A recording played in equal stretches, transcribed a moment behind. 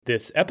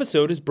This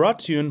episode is brought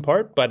to you in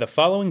part by the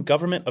following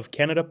Government of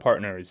Canada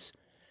partners.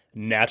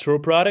 Natural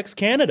Products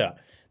Canada,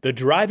 the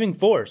driving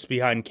force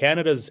behind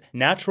Canada's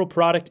natural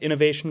product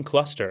innovation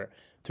cluster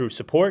through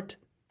support,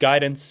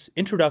 guidance,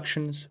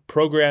 introductions,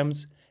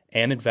 programs,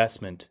 and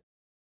investment.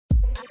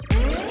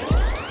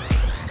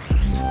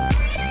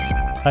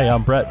 Hi,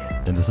 I'm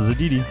Brett, and this is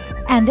Aditi.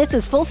 And this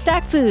is Full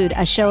Stack Food,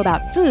 a show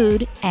about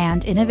food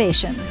and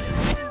innovation.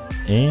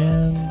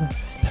 And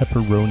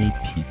pepperoni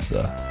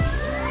pizza.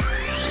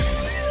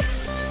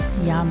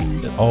 Yum.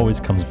 It always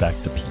comes back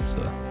to pizza.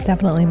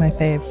 Definitely my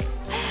fave.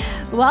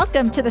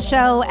 Welcome to the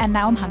show, and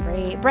now I'm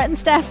hungry. Brett and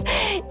Steph,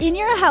 in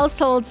your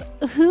households,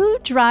 who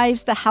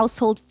drives the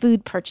household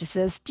food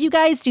purchases? Do you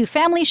guys do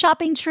family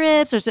shopping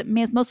trips, or is it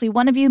mostly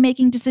one of you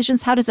making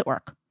decisions? How does it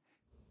work?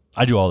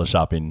 I do all the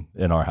shopping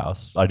in our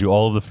house. I do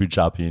all of the food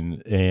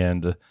shopping,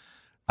 and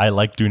I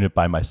like doing it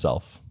by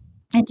myself.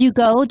 And do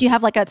you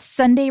have like a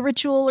Sunday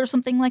ritual or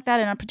something like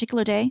that on a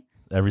particular day?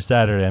 Every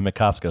Saturday, I'm at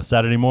Costco.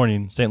 Saturday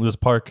morning, St. Louis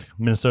Park,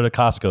 Minnesota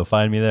Costco.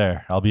 Find me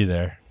there. I'll be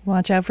there.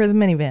 Watch out for the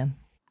minivan.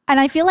 And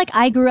I feel like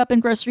I grew up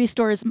in grocery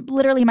stores.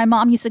 Literally, my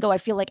mom used to go, I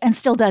feel like, and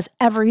still does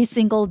every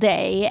single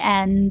day.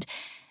 And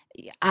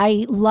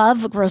I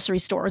love grocery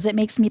stores. It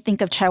makes me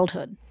think of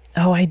childhood.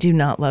 Oh, I do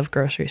not love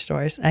grocery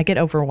stores. I get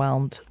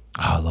overwhelmed.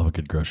 Oh, I love a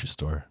good grocery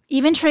store.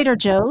 Even Trader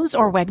Joe's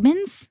or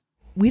Wegmans?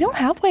 We don't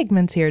have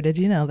Wegmans here. Did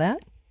you know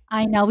that?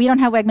 I know. We don't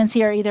have Wegmans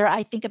here either.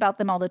 I think about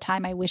them all the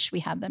time. I wish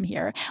we had them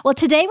here. Well,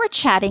 today we're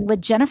chatting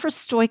with Jennifer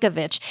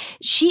Stojkovic.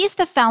 She's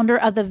the founder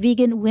of the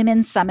Vegan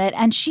Women's Summit,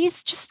 and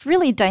she's just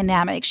really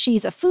dynamic.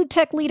 She's a food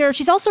tech leader.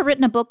 She's also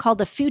written a book called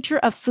The Future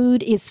of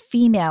Food is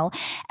Female.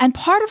 And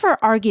part of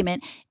her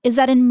argument is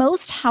that in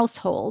most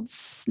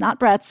households, not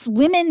Brett's,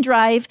 women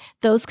drive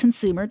those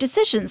consumer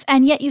decisions.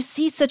 And yet you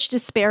see such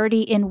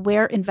disparity in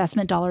where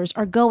investment dollars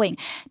are going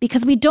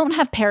because we don't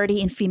have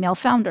parity in female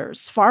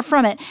founders. Far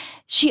from it.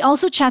 She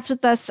also chats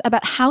with us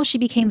about how she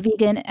became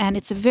vegan, and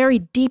it's a very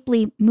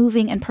deeply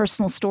moving and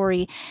personal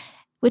story,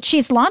 which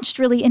she's launched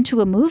really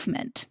into a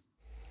movement.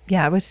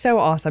 Yeah, it was so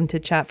awesome to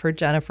chat for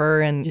Jennifer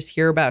and just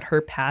hear about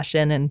her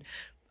passion and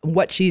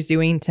what she's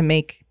doing to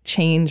make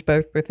change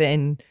both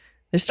within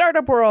the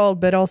startup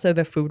world, but also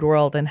the food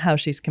world and how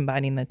she's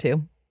combining the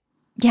two.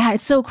 Yeah,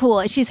 it's so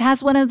cool. She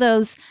has one of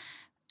those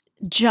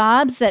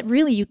jobs that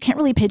really you can't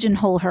really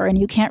pigeonhole her and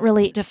you can't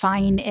really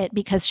define it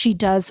because she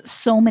does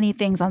so many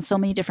things on so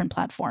many different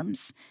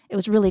platforms. It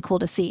was really cool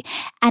to see.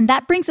 And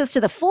that brings us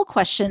to the full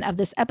question of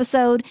this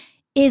episode.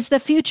 Is the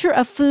future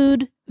of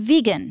food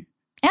vegan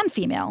and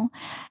female?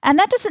 And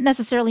that doesn't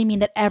necessarily mean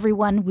that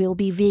everyone will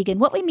be vegan.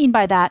 What we mean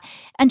by that,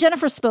 and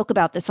Jennifer spoke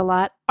about this a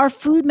lot, are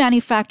food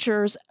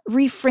manufacturers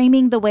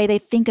reframing the way they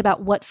think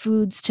about what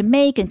foods to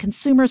make and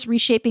consumers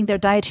reshaping their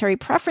dietary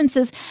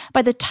preferences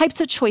by the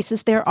types of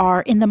choices there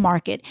are in the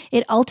market.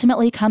 It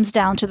ultimately comes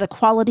down to the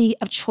quality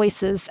of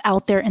choices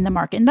out there in the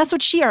market. And that's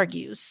what she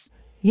argues.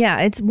 Yeah,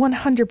 it's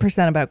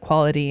 100% about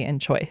quality and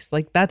choice.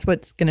 Like that's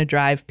what's going to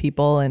drive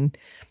people. And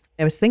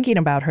I was thinking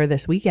about her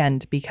this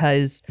weekend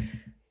because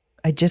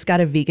I just got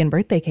a vegan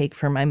birthday cake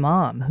for my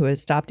mom who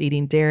has stopped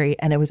eating dairy,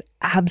 and it was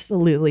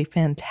absolutely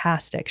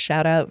fantastic.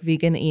 Shout out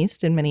Vegan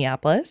East in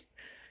Minneapolis.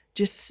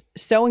 Just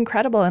so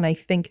incredible. And I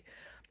think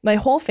my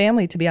whole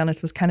family, to be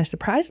honest, was kind of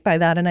surprised by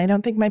that. And I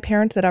don't think my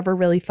parents had ever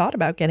really thought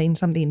about getting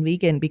something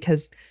vegan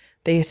because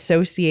they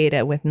associate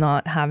it with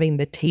not having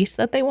the taste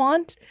that they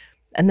want.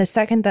 And the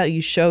second that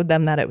you showed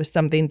them that it was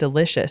something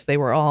delicious, they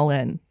were all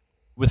in.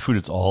 With food,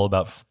 it's all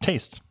about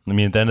taste. I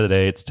mean, at the end of the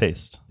day, it's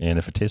taste. And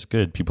if it tastes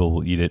good, people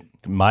will eat it.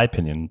 In my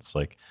opinion, it's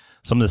like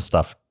some of this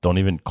stuff, don't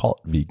even call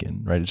it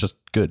vegan, right? It's just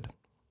good.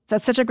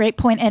 That's such a great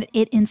point, and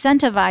it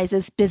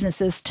incentivizes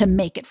businesses to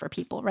make it for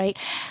people, right?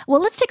 Well,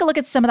 let's take a look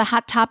at some of the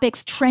hot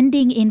topics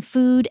trending in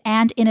food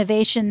and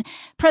innovation.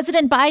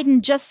 President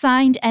Biden just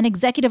signed an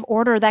executive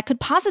order that could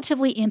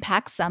positively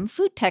impact some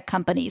food tech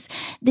companies.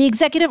 The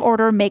executive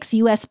order makes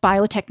U.S.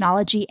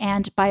 biotechnology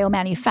and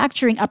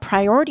biomanufacturing a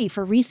priority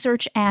for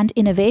research and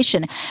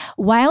innovation.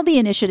 While the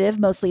initiative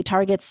mostly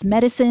targets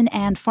medicine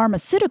and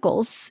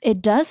pharmaceuticals,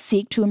 it does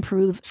seek to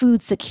improve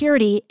food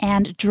security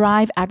and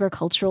drive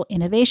agricultural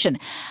innovation.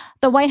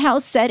 The White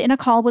House said in a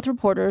call with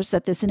reporters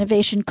that this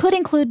innovation could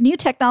include new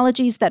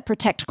technologies that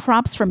protect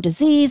crops from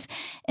disease,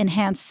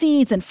 enhance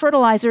seeds and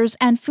fertilizers,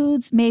 and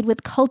foods made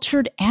with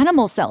cultured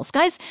animal cells.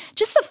 Guys,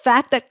 just the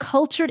fact that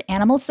cultured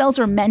animal cells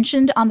are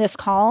mentioned on this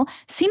call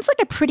seems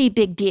like a pretty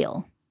big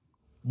deal.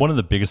 One of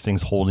the biggest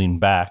things holding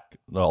back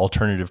the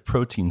alternative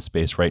protein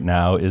space right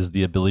now is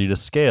the ability to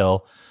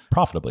scale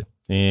profitably.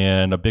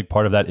 And a big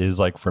part of that is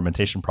like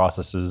fermentation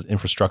processes,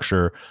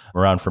 infrastructure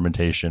around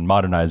fermentation,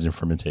 modernizing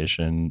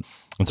fermentation.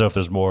 And so if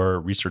there's more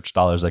research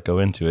dollars that go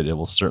into it, it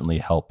will certainly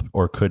help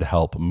or could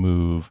help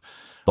move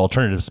the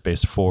alternative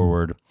space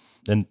forward.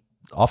 And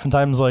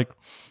oftentimes like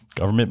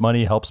government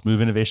money helps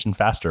move innovation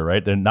faster,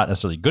 right? They're not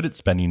necessarily good at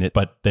spending it,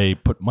 but they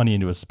put money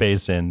into a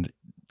space and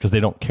because they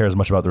don't care as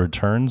much about the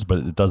returns, but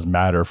it does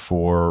matter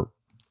for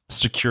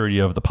security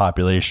of the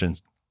population.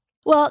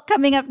 Well,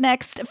 coming up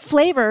next,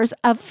 flavors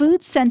of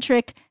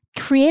food-centric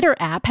creator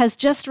app has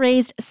just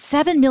raised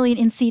 $7 million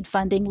in seed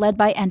funding led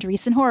by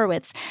Andreessen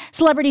Horowitz.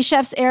 Celebrity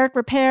chefs Eric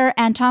Ripert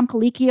and Tom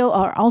Colicchio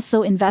are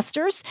also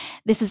investors.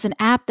 This is an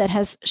app that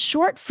has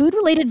short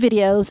food-related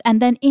videos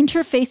and then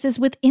interfaces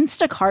with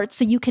Instacart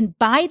so you can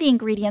buy the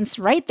ingredients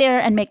right there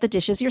and make the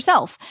dishes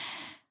yourself.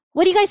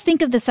 What do you guys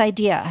think of this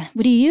idea?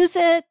 Would you use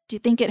it? Do you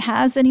think it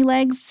has any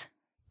legs?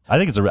 I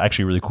think it's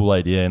actually a really cool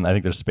idea, and I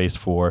think there's space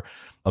for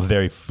a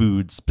very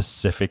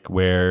food-specific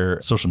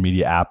social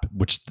media app,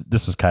 which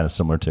this is kind of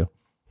similar to.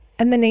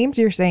 And the names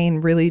you're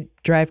saying really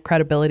drive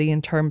credibility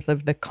in terms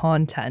of the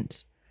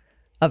content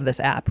of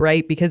this app,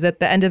 right? Because at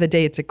the end of the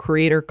day, it's a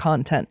creator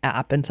content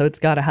app, and so it's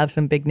got to have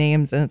some big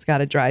names, and it's got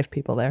to drive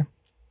people there.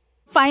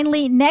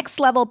 Finally, Next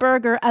Level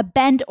Burger, a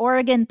Bend,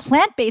 Oregon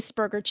plant-based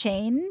burger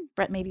chain,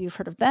 Brett, maybe you've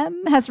heard of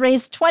them, has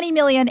raised $20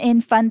 million in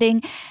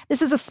funding.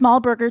 This is a small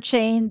burger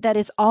chain that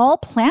is all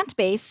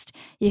plant-based.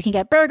 You can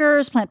get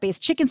burgers,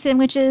 plant-based chicken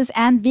sandwiches,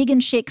 and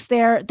vegan shakes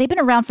there. They've been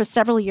around for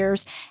several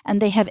years,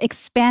 and they have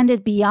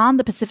expanded beyond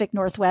the Pacific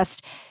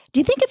Northwest. Do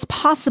you think it's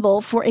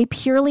possible for a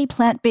purely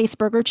plant-based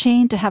burger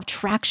chain to have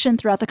traction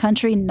throughout the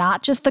country,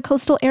 not just the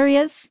coastal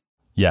areas?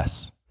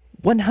 Yes.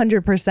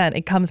 100%.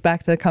 It comes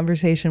back to the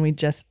conversation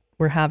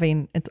we're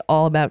having. It's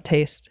all about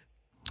taste.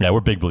 Yeah, we're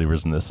big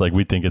believers in this. Like,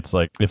 we think it's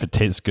like, if it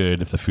tastes good,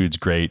 if the food's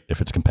great,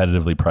 if it's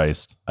competitively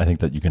priced, I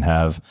think that you can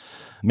have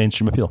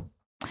mainstream appeal.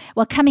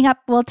 Well, coming up,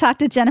 we'll talk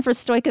to Jennifer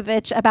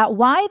Stojkovic about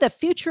why the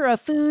future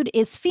of food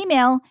is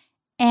female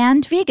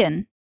and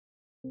vegan.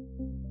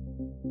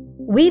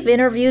 We've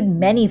interviewed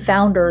many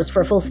founders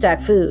for Full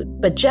Stack Food,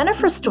 but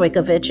Jennifer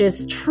Stojkovic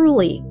is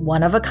truly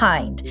one of a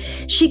kind.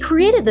 She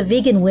created the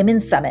Vegan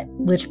Women's Summit,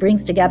 which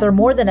brings together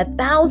more than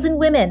 1,000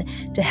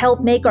 women to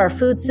help make our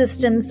food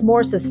systems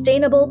more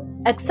sustainable,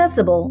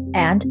 accessible,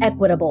 and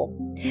equitable.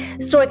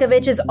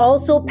 Stojkovic is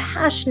also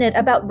passionate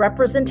about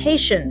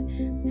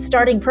representation,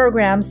 starting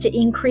programs to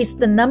increase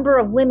the number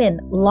of women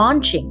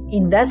launching,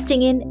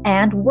 investing in,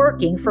 and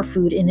working for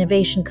food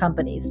innovation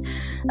companies.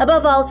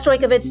 Above all,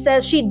 Stojkovic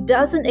says she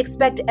doesn't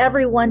expect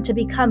everyone to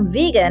become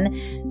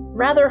vegan.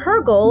 Rather,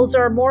 her goals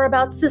are more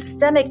about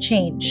systemic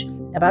change,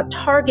 about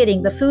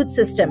targeting the food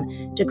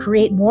system to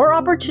create more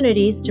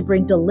opportunities to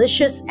bring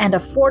delicious and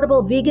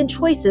affordable vegan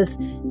choices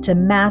to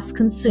mass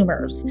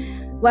consumers.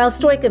 While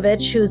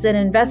Stojkovic, who's an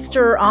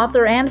investor,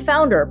 author, and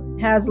founder,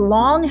 has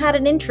long had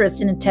an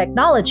interest in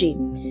technology,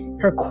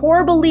 her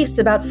core beliefs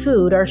about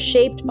food are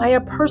shaped by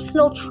a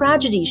personal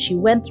tragedy she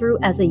went through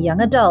as a young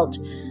adult,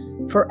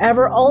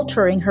 forever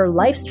altering her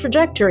life's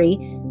trajectory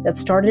that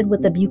started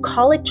with a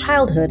bucolic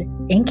childhood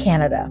in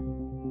Canada.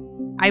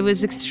 I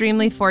was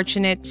extremely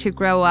fortunate to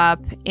grow up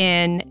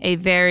in a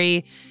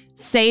very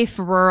safe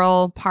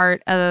rural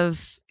part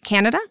of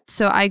Canada.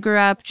 So I grew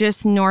up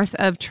just north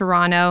of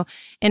Toronto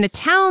in a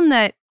town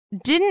that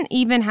didn't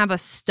even have a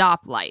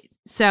stoplight.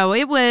 So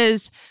it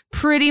was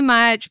pretty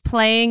much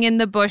playing in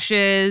the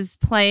bushes,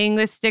 playing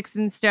with sticks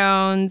and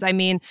stones. I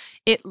mean,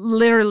 it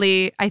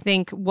literally, I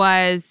think,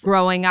 was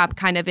growing up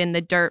kind of in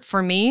the dirt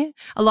for me.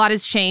 A lot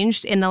has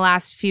changed in the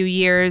last few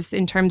years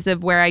in terms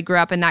of where I grew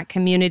up in that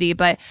community,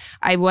 but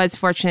I was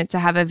fortunate to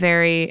have a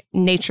very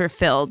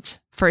nature-filled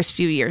first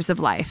few years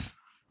of life.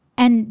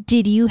 And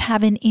did you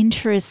have an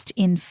interest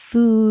in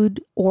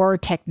food or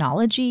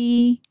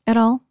technology at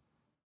all?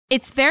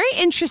 It's very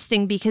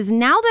interesting because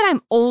now that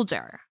I'm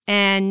older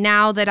and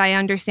now that I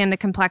understand the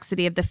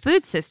complexity of the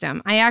food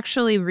system, I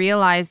actually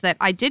realize that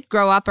I did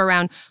grow up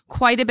around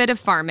quite a bit of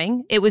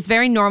farming. It was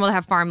very normal to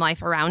have farm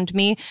life around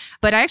me,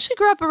 but I actually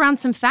grew up around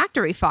some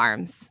factory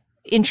farms,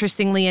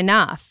 interestingly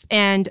enough.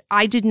 And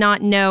I did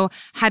not know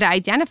how to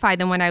identify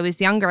them when I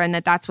was younger and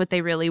that that's what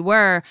they really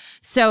were.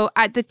 So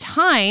at the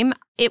time,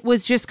 it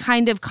was just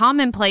kind of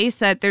commonplace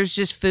that there's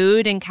just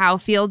food and cow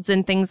fields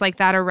and things like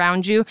that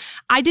around you.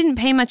 I didn't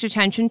pay much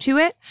attention to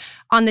it.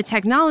 On the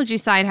technology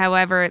side,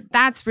 however,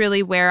 that's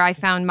really where I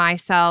found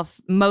myself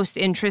most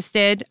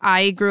interested.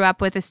 I grew up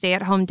with a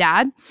stay-at-home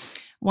dad,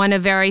 one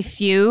of very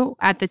few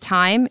at the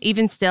time.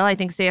 Even still, I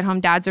think stay-at-home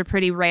dads are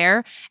pretty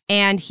rare.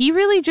 And he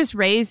really just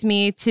raised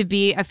me to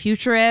be a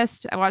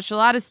futurist. I watched a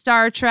lot of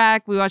Star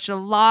Trek. We watched a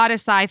lot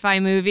of sci-fi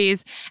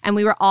movies. And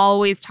we were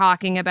always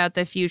talking about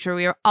the future.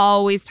 We were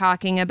always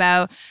talking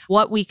about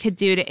what we could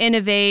do to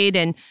innovate.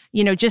 And,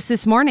 you know, just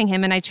this morning,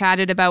 him and I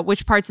chatted about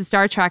which parts of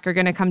Star Trek are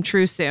going to come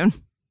true soon.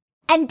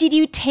 And did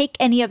you take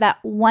any of that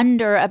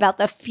wonder about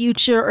the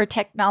future or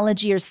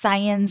technology or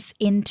science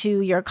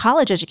into your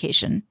college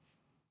education?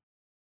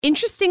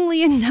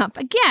 Interestingly enough,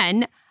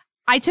 again,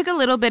 I took a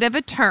little bit of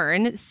a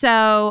turn.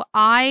 So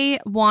I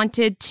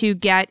wanted to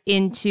get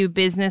into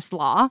business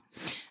law.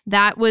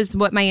 That was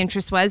what my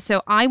interest was.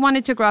 So I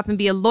wanted to grow up and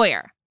be a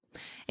lawyer.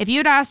 If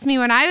you'd asked me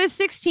when I was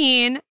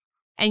 16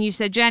 and you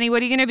said, Jenny,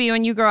 what are you going to be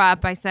when you grow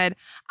up? I said,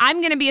 I'm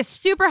going to be a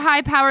super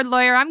high-powered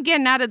lawyer. I'm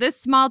getting out of this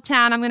small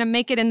town. I'm going to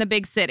make it in the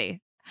big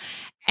city.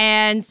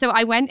 And so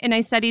I went and I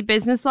studied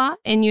business law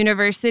in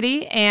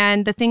university.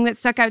 And the thing that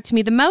stuck out to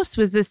me the most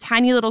was this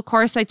tiny little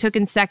course I took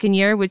in second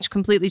year, which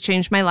completely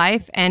changed my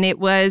life. And it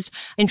was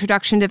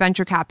Introduction to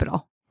Venture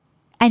Capital.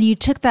 And you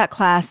took that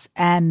class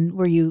and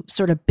were you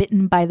sort of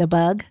bitten by the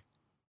bug?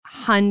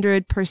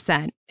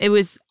 100%. It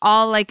was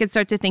all I could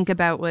start to think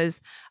about was,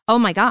 oh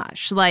my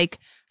gosh, like,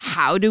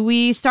 how do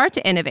we start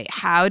to innovate?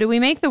 How do we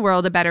make the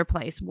world a better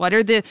place? What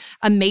are the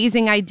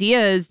amazing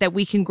ideas that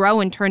we can grow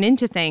and turn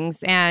into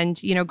things?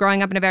 And, you know,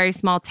 growing up in a very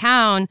small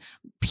town,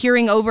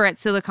 peering over at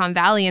Silicon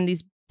Valley and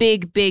these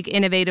big, big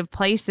innovative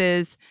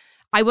places,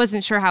 I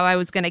wasn't sure how I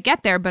was going to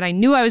get there, but I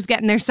knew I was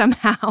getting there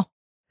somehow.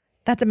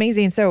 That's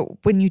amazing. So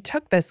when you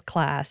took this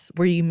class,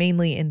 were you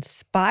mainly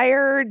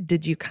inspired?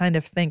 Did you kind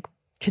of think,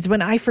 because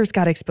when I first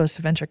got exposed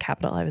to venture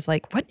capital, I was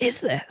like, what is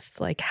this?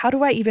 Like, how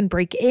do I even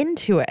break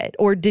into it?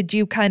 Or did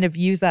you kind of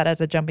use that as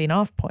a jumping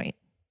off point?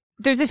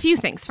 There's a few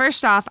things.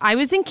 First off, I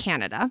was in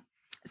Canada.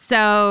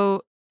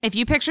 So if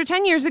you picture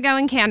 10 years ago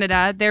in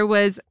Canada, there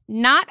was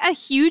not a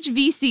huge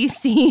VC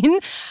scene.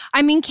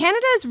 I mean,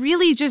 Canada is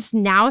really just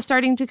now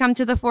starting to come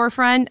to the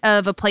forefront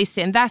of a place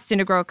to invest and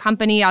to grow a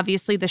company.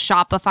 Obviously, the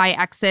Shopify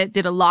exit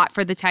did a lot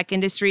for the tech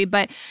industry.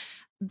 But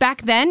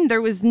back then,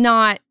 there was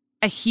not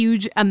a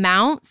huge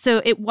amount.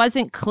 So it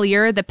wasn't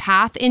clear the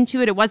path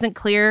into it. It wasn't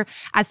clear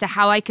as to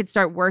how I could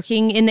start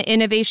working in the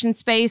innovation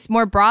space.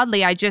 More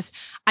broadly,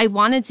 I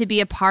wanted to be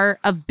a part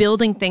of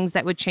building things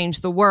that would change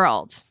the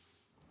world.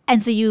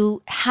 And so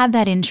you had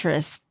that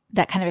interest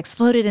that kind of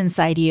exploded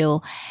inside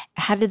you.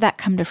 How did that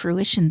come to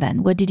fruition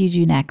then? What did you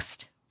do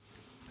next?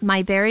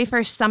 My very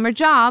first summer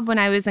job when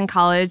I was in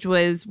college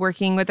was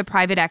working with a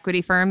private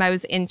equity firm. I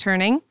was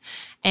interning,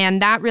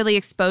 and that really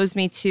exposed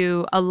me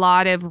to a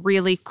lot of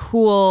really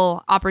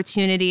cool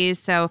opportunities.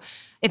 So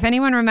if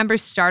anyone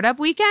remembers Startup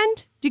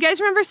Weekend, do you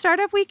guys remember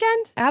Startup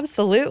Weekend?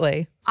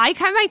 Absolutely. I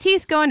cut my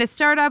teeth going to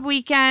Startup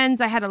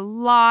Weekends. I had a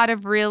lot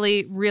of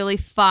really, really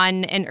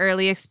fun and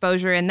early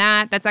exposure in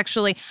that. That's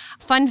actually,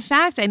 fun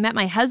fact, I met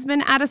my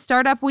husband at a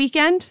Startup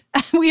Weekend.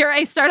 We are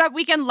a Startup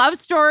Weekend love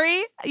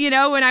story, when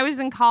I was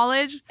in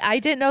college. I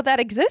didn't know that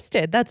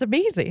existed. That's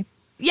amazing.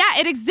 Yeah,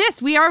 it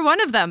exists. We are one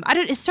of them.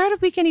 Is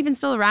Startup Weekend even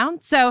still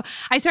around? So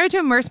I started to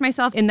immerse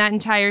myself in that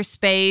entire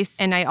space,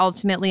 and I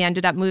ultimately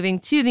ended up moving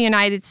to the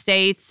United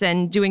States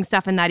and doing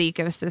stuff in that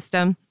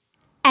ecosystem.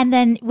 And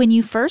then when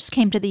you first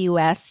came to the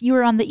U.S., you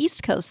were on the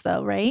East Coast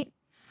though, right?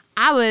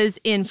 I was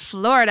in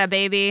Florida,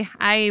 baby.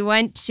 I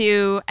went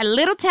to a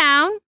little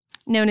town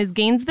known as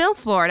Gainesville,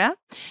 Florida.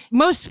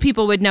 Most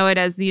people would know it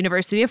as the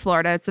University of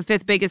Florida. It's the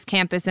 5th biggest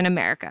campus in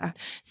America.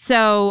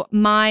 So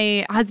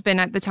my husband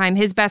at the time,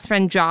 his best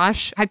friend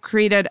Josh, had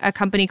created a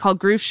company called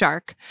Groove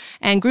Shark.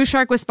 And Groove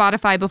Shark was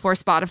Spotify before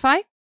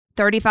Spotify.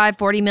 35,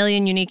 40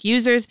 million unique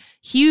users,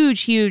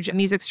 huge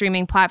music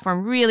streaming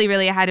platform, really,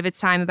 really ahead of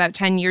its time about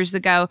 10 years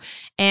ago.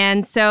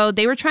 And so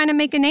they were trying to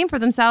make a name for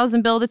themselves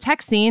and build a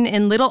tech scene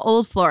in little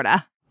old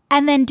Florida.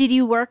 And then did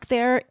you work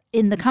there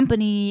in the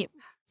company?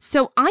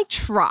 So I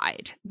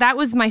tried. That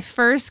was my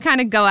first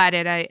kind of go at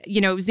it.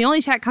 It was the only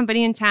tech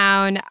company in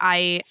town.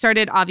 I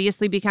started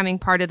obviously becoming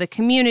part of the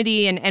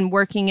community and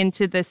working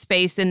into the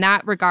space in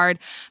that regard.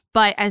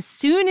 But as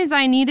soon as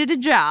I needed a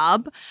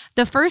job,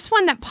 the first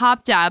one that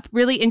popped up,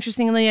 really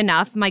interestingly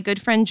enough, my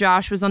good friend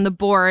Josh was on the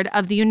board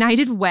of the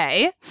United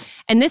Way.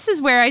 And this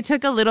is where I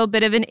took a little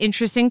bit of an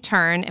interesting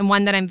turn, and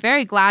one that I'm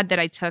very glad that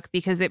I took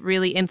because it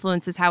really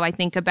influences how I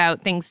think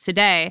about things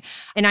today.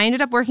 And I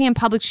ended up working in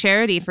public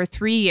charity for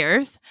 3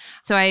 years.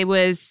 So I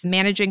was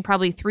managing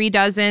probably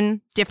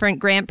 36 different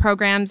grant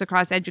programs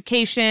across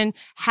education,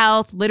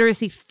 health,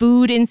 literacy,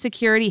 food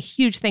insecurity,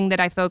 huge thing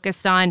that I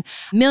focused on.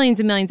 Millions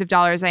and millions of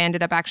dollars I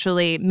ended up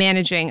actually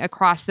managing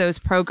across those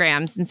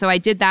programs. And so I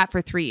did that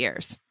for 3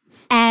 years.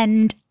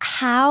 And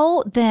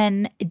how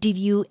then did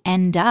you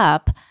end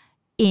up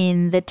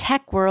in the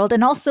tech world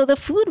and also the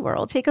food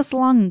world? Take us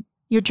along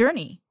your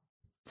journey.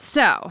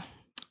 So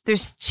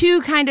there's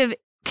two kind of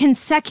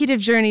consecutive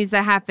journeys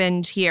that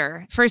happened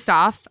here. First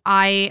off,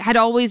 I had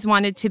always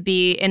wanted to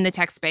be in the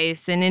tech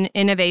space and in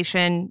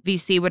innovation,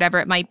 VC, whatever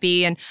it might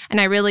be. And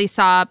I really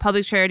saw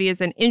public charity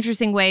as an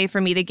interesting way for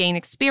me to gain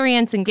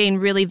experience and gain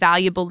really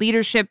valuable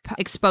leadership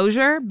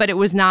exposure, but it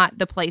was not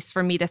the place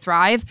for me to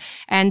thrive.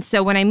 And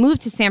so when I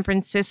moved to San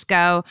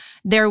Francisco,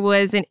 there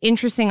was an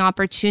interesting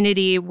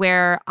opportunity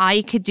where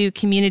I could do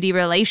community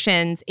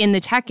relations in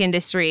the tech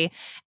industry.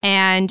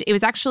 And it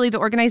was actually the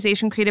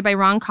organization created by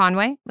Ron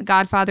Conway, the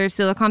godfather of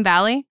Silicon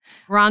Valley.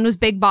 Ron was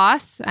big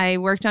boss. I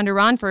worked under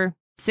Ron for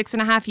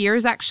 6.5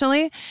 years,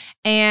 actually.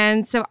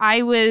 And so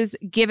I was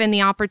given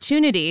the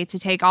opportunity to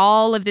take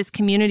all of this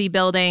community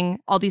building,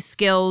 all these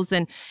skills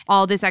and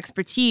all this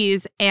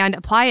expertise and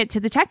apply it to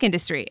the tech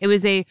industry. It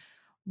was a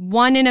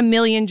 1 in a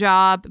million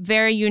job,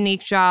 very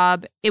unique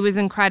job. It was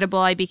incredible.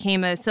 I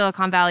became a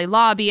Silicon Valley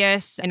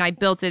lobbyist and I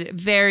built a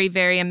very,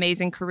 very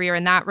amazing career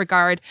in that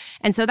regard.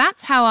 And so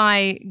that's how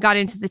I got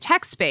into the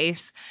tech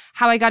space.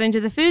 How I got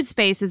into the food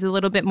space is a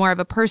little bit more of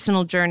a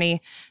personal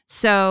journey.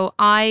 So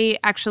I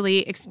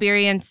actually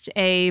experienced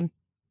a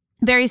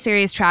very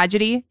serious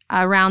tragedy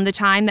around the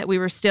time that we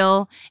were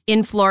still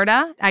in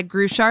Florida at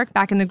Groove Shark,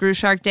 back in the Groove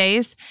Shark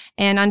days.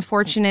 And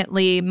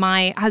unfortunately,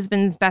 my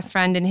husband's best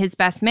friend and his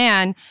best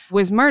man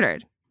was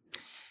murdered.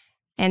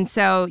 And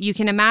so you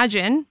can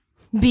imagine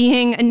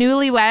being a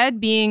newlywed,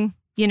 being,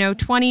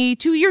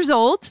 22 years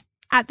old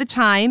at the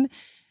time,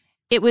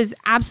 it was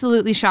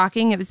absolutely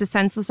shocking. It was a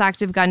senseless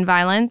act of gun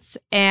violence.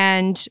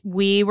 And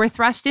we were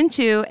thrust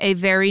into a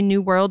very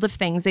new world of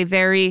things, a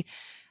very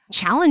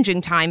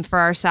challenging time for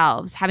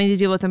ourselves, having to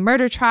deal with a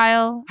murder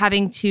trial,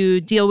 having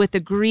to deal with the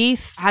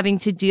grief, having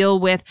to deal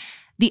with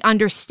the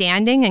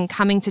understanding and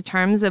coming to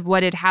terms of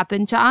what had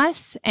happened to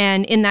us.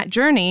 And in that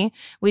journey,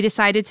 we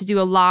decided to do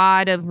a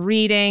lot of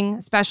reading,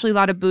 especially a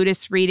lot of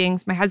Buddhist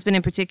readings. My husband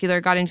in particular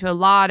got into a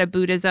lot of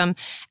Buddhism,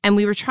 and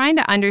we were trying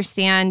to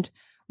understand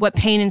what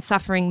pain and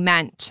suffering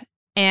meant.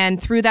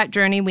 And through that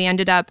journey, we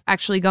ended up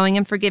actually going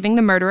and forgiving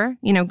the murderer,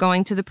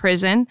 going to the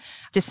prison,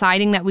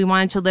 deciding that we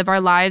wanted to live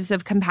our lives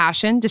of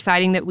compassion,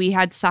 deciding that we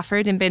had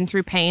suffered and been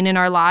through pain in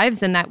our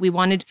lives and that we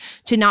wanted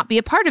to not be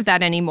a part of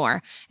that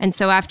anymore. And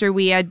so after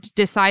we had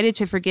decided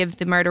to forgive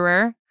the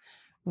murderer,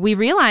 we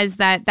realized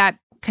that that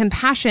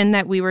compassion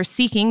that we were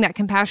seeking, that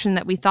compassion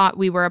that we thought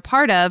we were a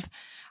part of,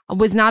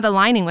 was not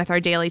aligning with our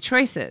daily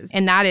choices.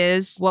 And that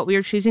is what we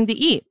were choosing to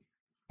eat.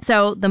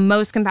 So the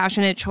most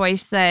compassionate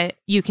choice that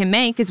you can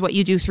make is what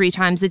you do 3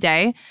 times a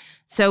day.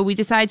 So we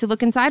decided to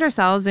look inside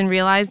ourselves and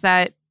realize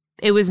that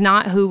it was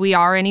not who we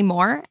are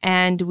anymore.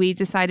 And we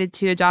decided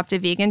to adopt a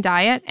vegan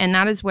diet. And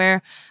that is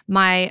where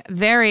my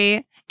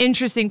very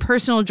interesting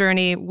personal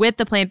journey with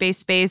the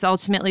plant-based space,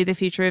 ultimately the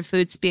future of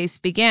food space,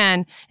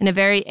 began in a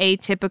very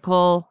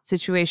atypical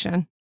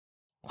situation.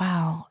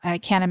 Wow. I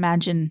can't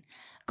imagine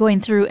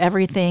going through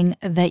everything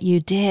that you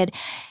did.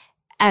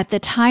 At the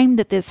time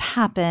that this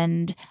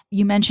happened,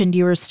 you mentioned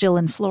you were still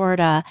in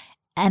Florida,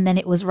 and then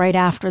it was right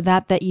after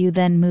that that you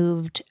then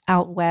moved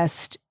out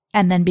west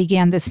and then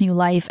began this new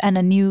life and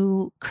a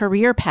new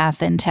career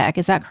path in tech.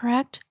 Is that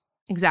correct?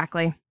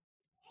 Exactly.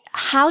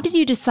 How did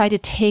you decide to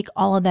take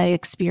all of that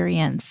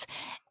experience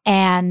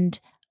and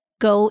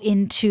go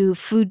into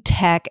food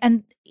tech,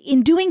 and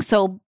in doing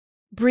so,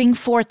 bring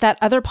forth that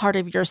other part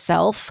of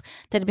yourself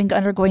that had been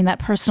undergoing that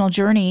personal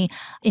journey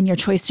in your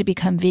choice to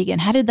become vegan?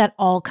 How did that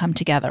all come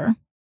together?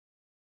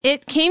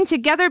 It came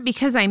together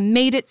because I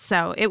made it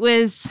so. It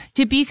was,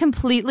 to be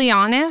completely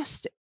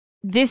honest,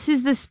 this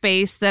is the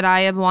space that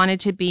I have wanted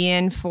to be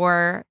in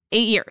for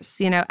 8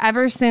 years.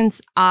 Ever since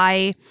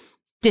I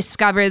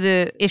discovered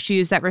the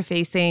issues that were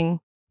facing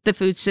the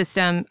food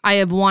system, I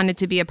have wanted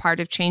to be a part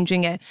of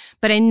changing it,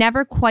 but I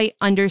never quite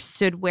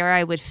understood where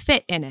I would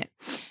fit in it.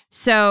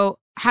 So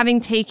having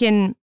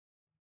taken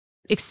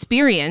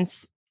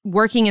experience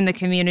working in the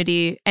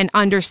community and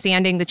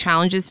understanding the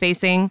challenges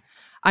facing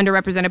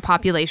underrepresented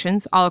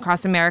populations all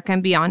across America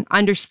and beyond,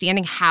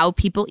 understanding how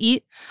people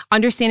eat,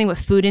 understanding what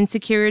food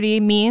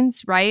insecurity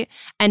means, right?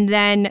 And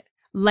then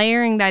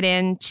layering that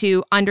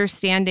into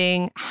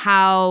understanding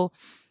how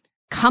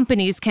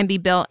companies can be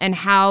built and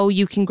how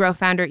you can grow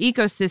founder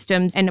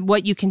ecosystems and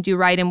what you can do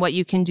right and what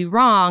you can do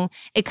wrong.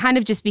 It kind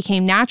of just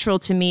became natural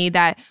to me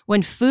that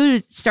when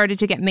food started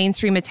to get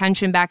mainstream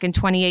attention back in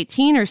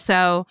 2018 or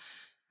so,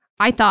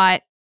 I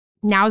thought,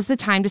 now's the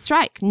time to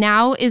strike.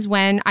 Now is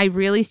when I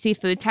really see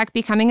food tech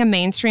becoming a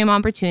mainstream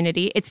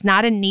opportunity. It's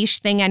not a niche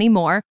thing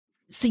anymore.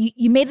 So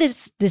you made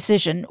this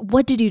decision.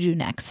 What did you do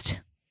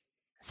next?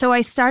 So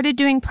I started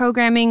doing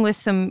programming with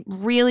some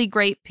really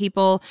great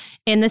people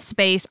in the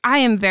space. I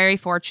am very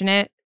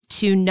fortunate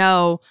to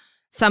know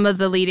some of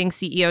the leading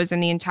CEOs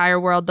in the entire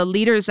world. The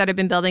leaders that have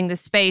been building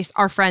this space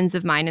are friends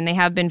of mine, and they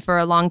have been for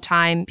a long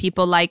time.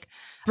 People like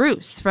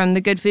Bruce from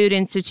the Good Food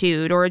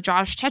Institute, or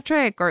Josh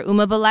Tetrick, or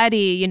Uma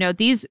Valetti.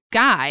 These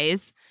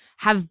guys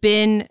have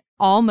been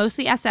all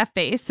mostly SF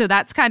based. So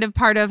that's kind of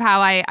part of how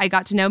I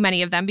got to know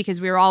many of them,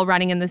 because we were all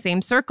running in the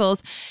same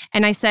circles.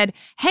 And I said,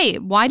 hey,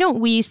 why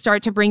don't we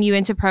start to bring you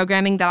into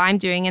programming that I'm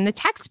doing in the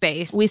tech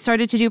space? We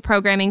started to do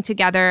programming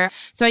together.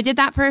 So I did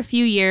that for a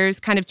few years,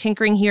 kind of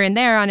tinkering here and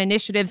there on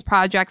initiatives,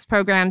 projects,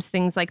 programs,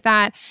 things like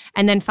that.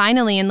 And then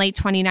finally in late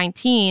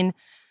 2019,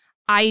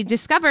 I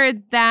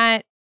discovered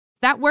that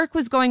work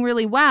was going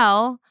really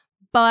well,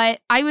 but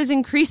I was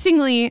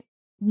increasingly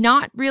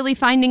not really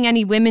finding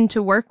any women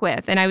to work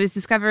with. And I was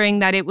discovering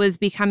that it was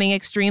becoming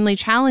extremely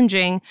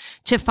challenging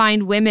to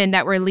find women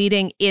that were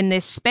leading in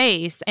this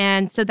space.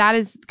 And so that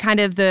is kind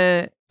of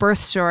the birth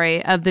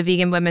story of the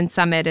Vegan Women's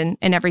Summit and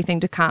everything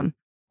to come.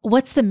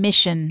 What's the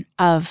mission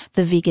of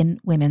the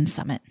Vegan Women's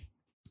Summit?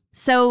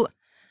 So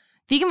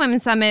Vegan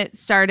Women's Summit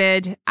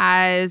started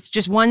as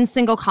just one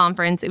single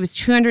conference. It was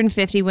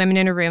 250 women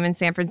in a room in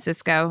San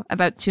Francisco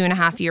about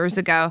 2.5 years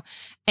ago.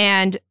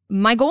 And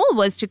my goal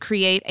was to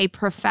create a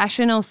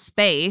professional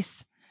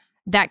space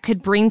that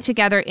could bring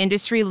together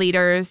industry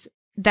leaders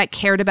that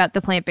cared about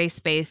the plant-based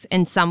space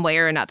in some way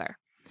or another.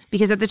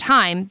 Because at the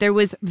time, there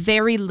was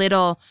very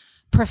little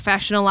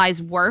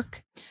professionalized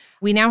work.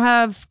 We now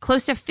have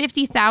close to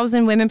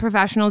 50,000 women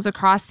professionals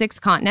across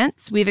 6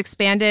 continents. We've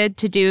expanded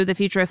to do the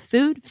future of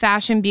food,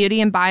 fashion,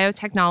 beauty, and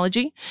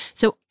biotechnology.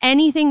 So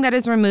anything that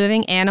is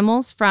removing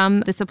animals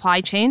from the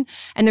supply chain.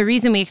 And the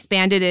reason we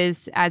expanded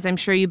is, as I'm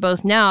sure you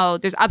both know,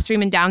 there's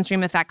upstream and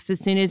downstream effects as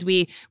soon as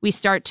we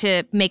start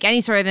to make any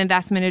sort of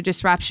investment or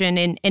disruption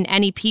in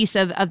any piece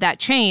of that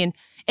chain.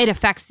 it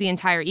affects the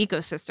entire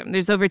ecosystem.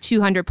 There's over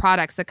 200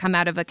 products that come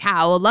out of a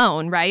cow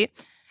alone, right?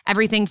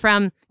 Everything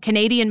from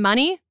Canadian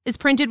money is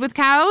printed with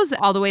cows,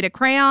 all the way to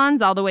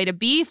crayons, all the way to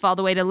beef, all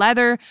the way to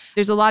leather.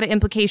 There's a lot of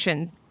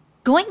implications.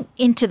 Going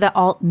into the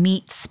alt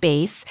meat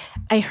space,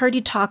 I heard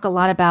you talk a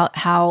lot about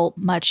how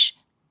much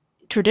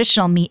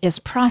traditional meat is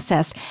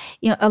processed.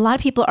 A lot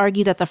of people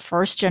argue that the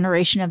first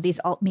generation of these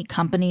alt meat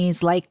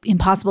companies like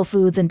Impossible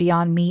Foods and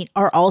Beyond Meat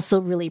are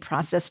also really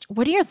processed.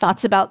 What are your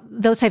thoughts about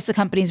those types of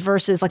companies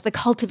versus like the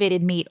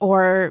cultivated meat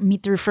or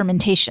meat through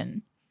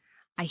fermentation?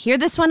 I hear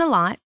this one a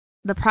lot.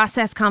 The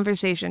process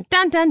conversation.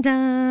 Dun, dun,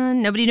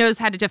 dun. Nobody knows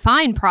how to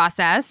define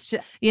processed.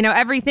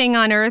 Everything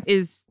on earth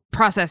is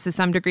processed to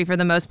some degree for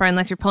the most part,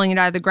 unless you're pulling it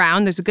out of the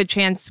ground. There's a good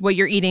chance what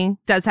you're eating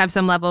does have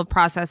some level of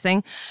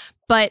processing.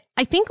 But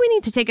I think we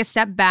need to take a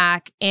step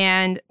back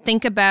and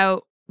think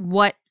about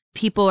what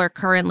people are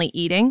currently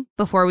eating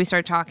before we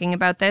start talking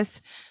about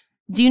this.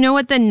 Do you know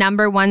what the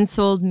number one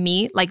sold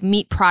meat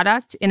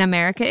product in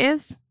America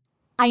is?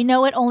 I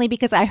know it only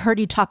because I heard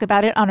you talk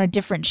about it on a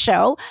different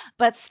show.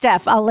 But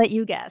Steph, I'll let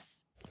you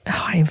guess.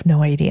 Oh, I have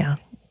no idea.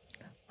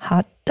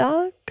 Hot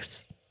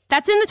dogs?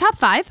 That's in the top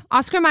 5.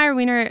 Oscar Mayer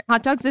Wiener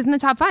hot dogs is in the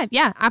top 5.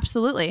 Yeah,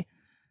 absolutely.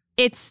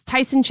 It's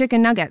Tyson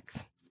chicken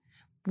nuggets.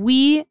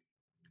 We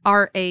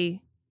are a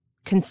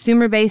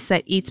consumer base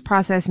that eats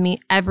processed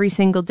meat every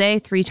single day,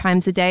 3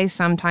 times a day,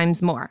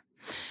 sometimes more.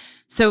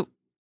 So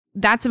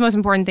that's the most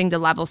important thing to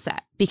level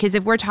set. Because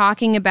if we're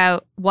talking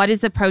about what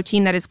is the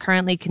protein that is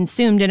currently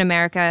consumed in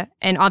America,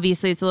 and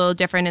obviously it's a little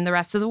different in the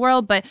rest of the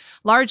world, but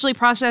largely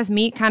processed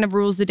meat kind of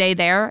rules the day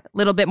there, a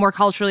little bit more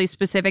culturally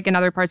specific in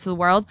other parts of the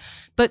world.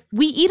 But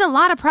we eat a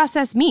lot of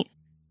processed meat.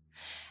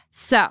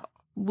 So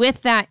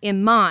with that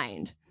in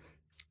mind,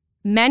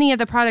 many of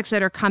the products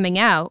that are coming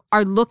out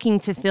are looking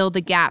to fill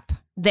the gap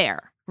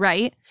there,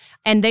 right?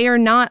 And they are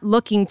not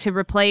looking to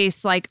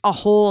replace like a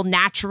whole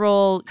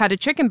natural cut of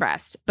chicken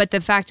breast. But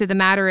the fact of the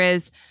matter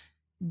is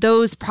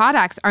those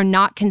products are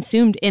not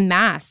consumed in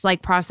mass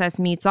like processed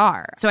meats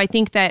are. So I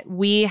think that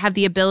we have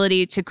the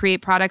ability to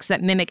create products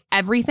that mimic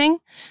everything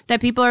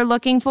that people are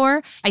looking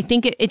for. I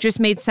think it just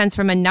made sense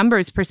from a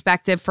numbers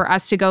perspective for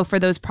us to go for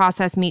those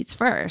processed meats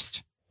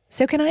first.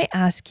 So can I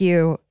ask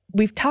you,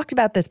 we've talked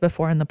about this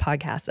before in the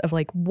podcast of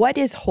like, what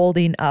is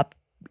holding up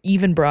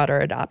even broader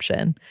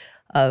adoption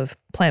of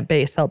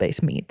plant-based,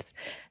 cell-based meats?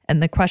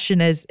 And the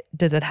question is,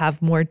 does it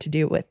have more to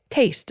do with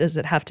taste? Does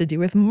it have to do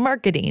with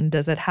marketing?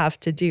 Does it have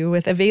to do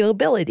with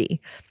availability?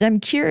 I'm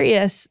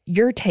curious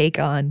your take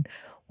on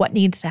what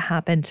needs to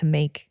happen to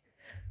make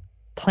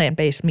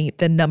plant-based meat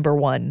the number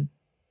one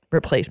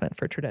replacement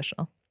for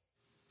traditional.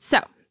 So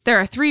there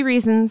are 3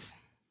 reasons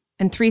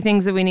and 3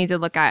 things that we need to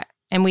look at.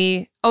 And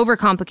we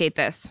overcomplicate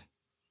this.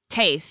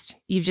 Taste,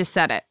 you just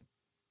said it.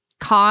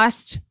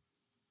 Cost,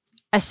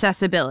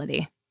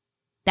 accessibility.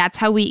 That's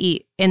how we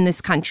eat in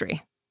this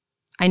country.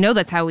 I know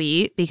that's how we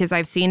eat because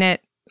I've seen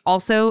it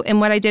also in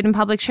what I did in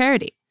public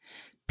charity.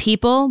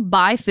 People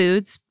buy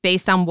foods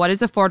based on what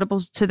is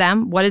affordable to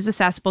them, what is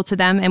accessible to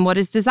them, and what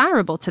is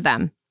desirable to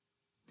them.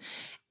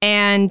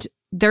 And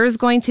there's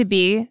going to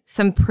be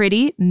some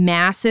pretty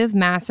massive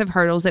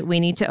hurdles that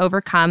we need to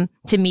overcome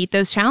to meet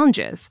those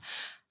challenges.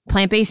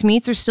 Plant-based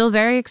meats are still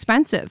very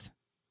expensive.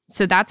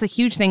 So that's a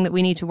huge thing that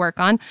we need to work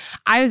on.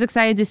 I was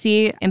excited to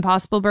see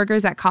Impossible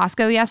Burgers at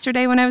Costco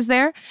yesterday when I was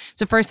there. It's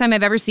the first time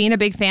I've ever seen a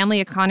big family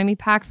economy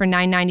pack for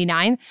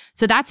 $9.99.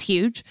 So that's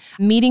huge.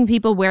 Meeting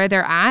people where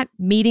they're at,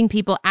 meeting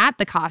people at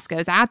the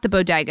Costcos, at the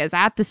bodegas,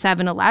 at the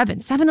 7-Eleven.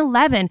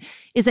 7-Eleven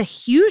is a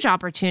huge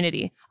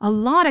opportunity. A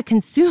lot of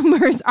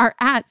consumers are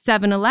at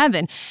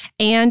 7-Eleven.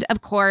 And of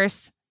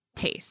course,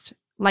 taste.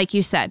 Like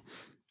you said,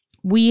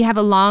 we have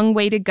a long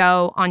way to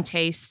go on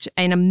taste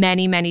in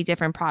many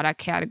different product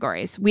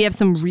categories. We have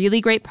some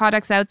really great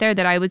products out there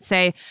that I would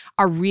say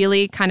are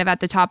really kind of at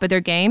the top of their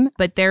game,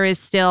 but there is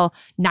still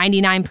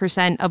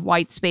 99% of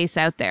white space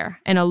out there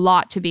and a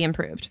lot to be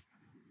improved.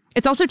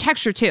 It's also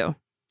texture too.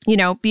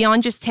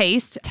 Beyond just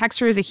taste,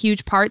 texture is a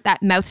huge part,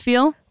 that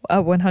mouthfeel.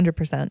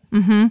 100%.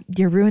 Mm-hmm.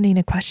 You're ruining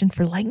a question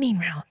for lightning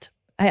round.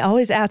 I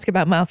always ask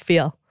about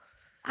mouthfeel.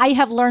 I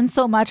have learned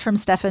so much from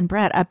Steph and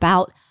Brett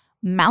about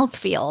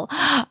mouthfeel.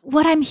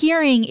 What I'm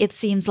hearing, it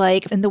seems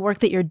like, in the work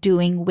that you're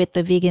doing with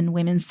the Vegan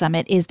Women's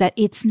Summit is that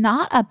it's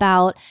not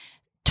about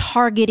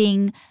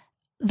targeting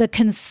the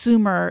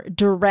consumer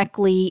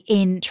directly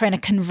in trying to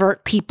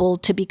convert people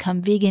to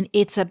become vegan.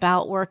 It's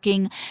about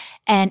working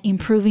and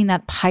improving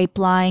that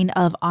pipeline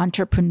of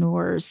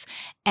entrepreneurs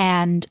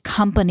and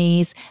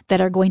companies that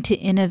are going to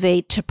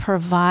innovate to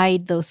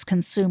provide those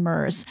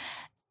consumers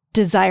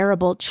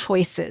desirable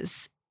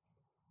choices.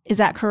 Is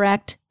that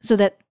correct? So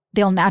that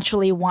they'll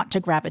naturally want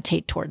to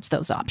gravitate towards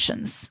those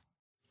options.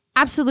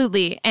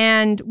 Absolutely.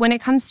 And when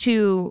it comes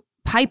to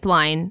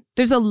pipeline,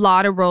 there's a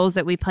lot of roles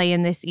that we play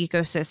in this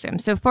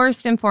ecosystem. So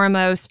first and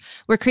foremost,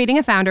 we're creating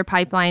a founder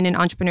pipeline, an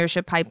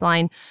entrepreneurship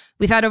pipeline.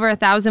 We've had over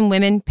 1,000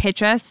 women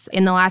pitch us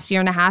in the last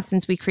 1.5 years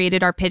since we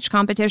created our pitch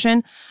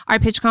competition. Our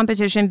pitch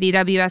competition,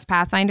 BWS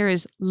Pathfinder,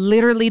 is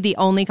literally the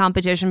only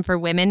competition for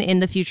women in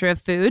the future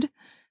of food.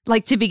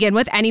 like to begin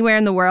with, anywhere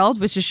in the world,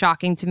 which is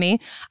shocking to me.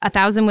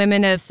 1,000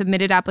 women have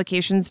submitted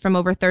applications from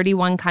over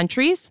 31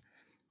 countries.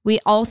 We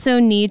also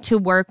need to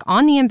work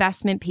on the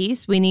investment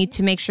piece. We need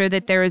to make sure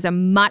that there is a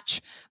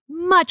much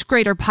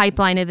greater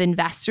pipeline of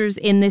investors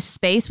in this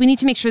space. We need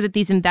to make sure that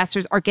these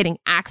investors are getting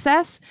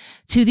access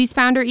to these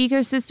founder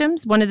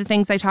ecosystems. One of the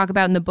things I talk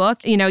about in the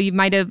book, you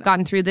might have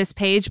gotten through this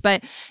page,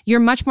 but you're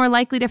much more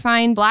likely to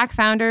find Black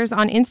founders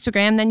on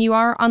Instagram than you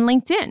are on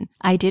LinkedIn.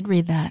 I did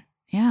read that.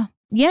 Yeah.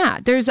 Yeah,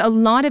 there's a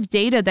lot of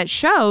data that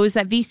shows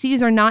that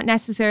VCs are not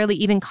necessarily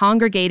even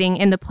congregating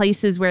in the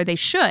places where they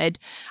should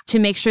to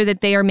make sure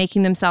that they are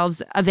making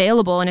themselves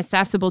available and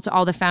accessible to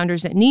all the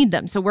founders that need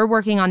them. So we're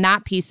working on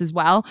that piece as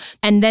well.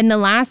 And then the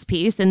last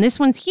piece, and this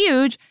one's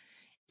huge,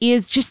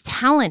 is just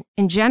talent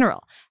in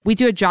general. We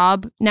do a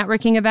job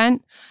networking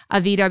event, a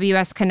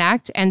VWS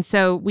Connect. And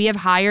so we have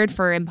hired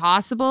for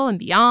Impossible and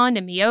Beyond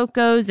and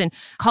Miyoko's and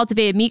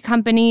cultivated meat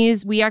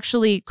companies. We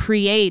actually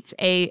create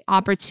a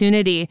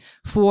opportunity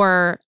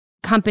for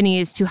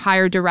companies to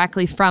hire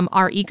directly from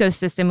our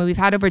ecosystem. And we've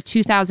had over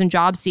 2,000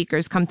 job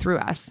seekers come through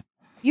us.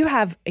 You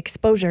have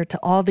exposure to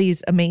all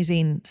these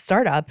amazing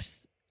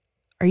startups.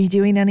 Are you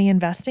doing any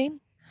investing?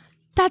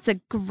 That's a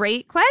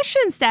great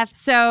question, Steph.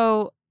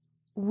 So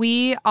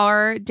we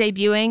are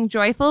debuting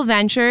Joyful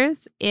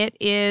Ventures. It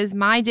is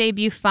my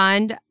debut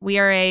fund. We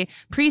are a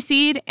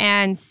pre-seed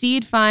and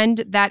seed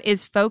fund that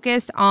is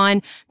focused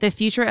on the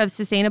future of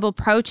sustainable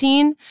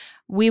protein.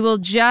 We will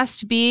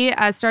just be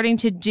starting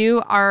to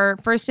do our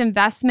first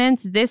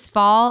investments this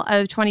fall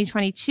of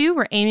 2022.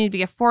 We're aiming to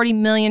be a $40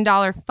 million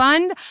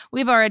fund.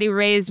 We've already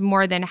raised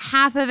more than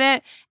half of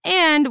it.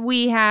 And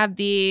we have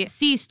the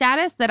C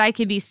status that I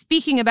can be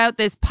speaking about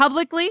this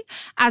publicly.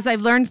 As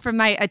I've learned from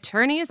my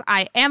attorneys,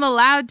 I am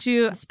allowed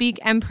to speak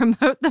and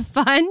promote the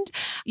fund.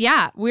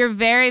 Yeah, we're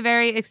very,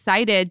 very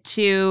excited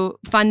to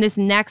fund this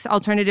next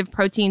alternative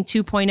protein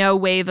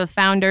 2.0 wave of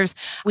founders.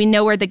 We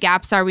know where the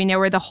gaps are. We know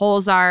where the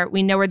holes are.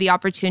 We know where the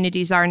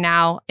opportunities are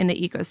now in the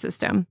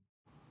ecosystem.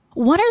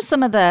 What are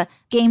some of the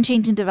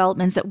game-changing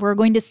developments that we're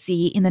going to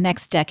see in the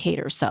next decade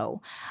or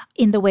so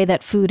in the way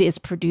that food is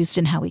produced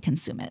and how we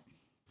consume it?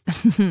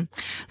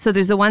 So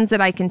there's the ones that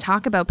I can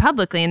talk about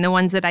publicly and the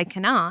ones that I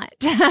cannot,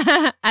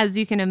 as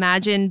you can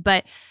imagine.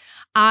 But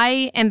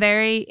I am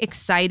very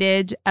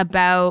excited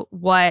about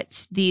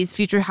what these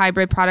future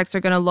hybrid products are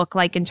going to look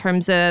like in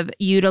terms of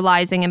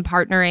utilizing and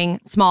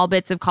partnering small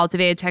bits of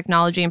cultivated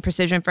technology and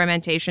precision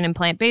fermentation and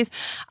plant-based.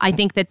 I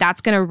think that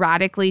that's going to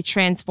radically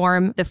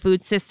transform the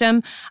food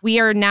system. We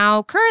are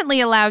now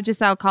currently allowed to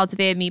sell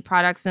cultivated meat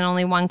products in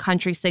only one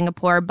country,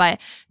 Singapore, but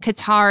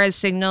Qatar has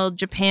signaled,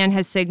 Japan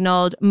has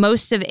signaled,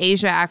 most of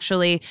Asia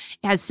actually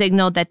has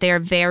signaled that they're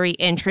very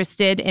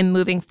interested in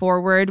moving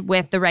forward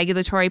with the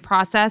regulatory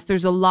process.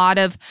 There's a lot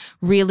of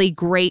really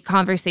great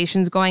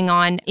conversations going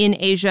on in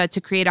Asia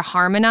to create a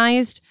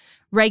harmonized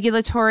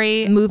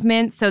regulatory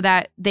movement so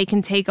that they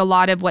can take a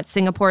lot of what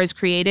Singapore has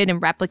created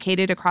and replicate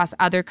it across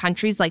other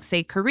countries like,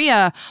 say,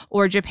 Korea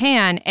or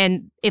Japan.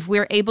 And if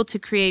we're able to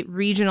create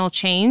regional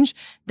change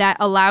that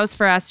allows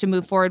for us to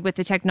move forward with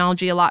the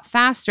technology a lot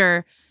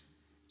faster,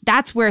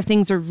 that's where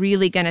things are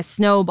really going to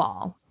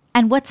snowball.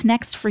 And what's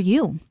next for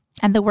you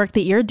and the work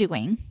that you're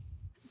doing?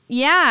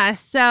 Yeah,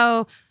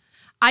 so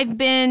I've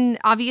been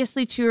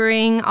obviously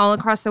touring all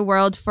across the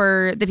world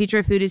for The Future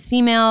of Food is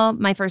Female,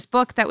 my first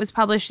book that was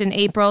published in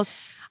April.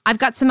 I've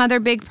got some other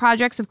big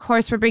projects, of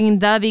course, for bringing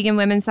the Vegan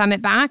Women's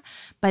Summit back.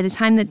 By the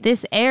time that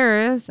this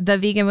airs, the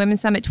Vegan Women's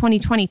Summit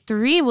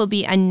 2023 will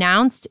be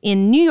announced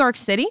in New York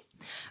City,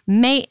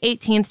 May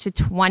 18th to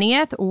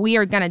 20th. We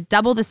are going to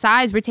double the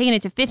size. We're taking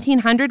it to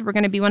 1,500. We're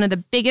going to be one of the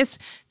biggest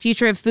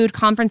Future of Food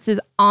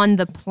conferences on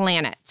the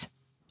planet.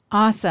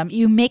 Awesome.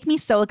 You make me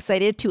so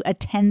excited to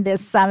attend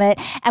this summit.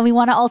 And we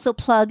want to also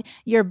plug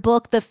your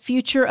book, The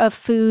Future of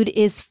Food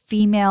is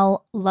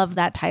Female. Love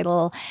that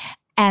title.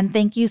 And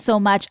thank you so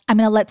much. I'm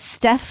going to let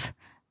Steph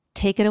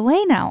take it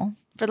away now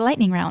for the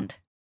lightning round.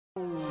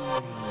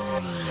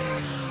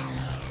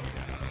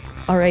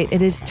 All right,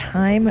 it is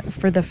time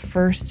for the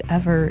first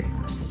ever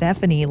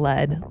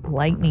Stephanie-led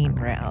lightning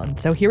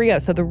round. So here we go.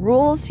 So the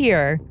rules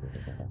here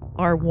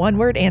are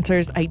one-word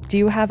answers. I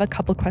do have a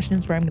couple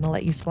questions where I'm going to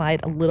let you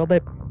slide a little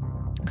bit.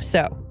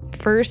 So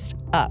first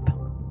up,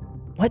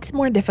 what's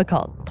more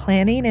difficult,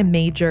 planning a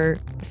major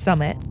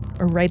summit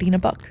or writing a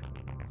book?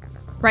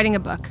 Writing a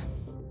book.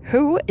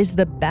 Who is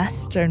the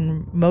best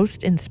and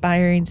most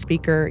inspiring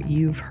speaker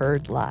you've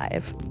heard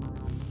live?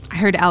 I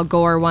heard Al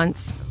Gore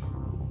once.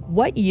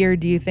 What year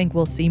do you think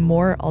we'll see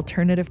more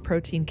alternative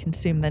protein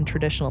consumed than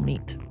traditional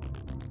meat?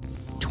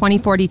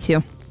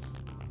 2042.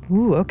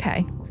 Ooh,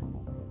 okay.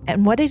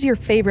 And what is your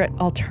favorite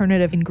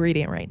alternative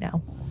ingredient right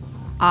now?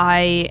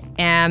 I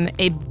am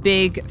a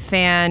big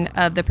fan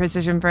of the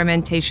precision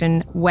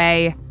fermentation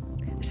whey.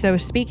 So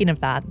speaking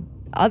of that,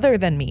 other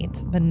than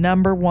meat, the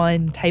number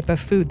one type of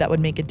food that would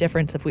make a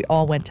difference if we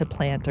all went to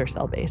plant or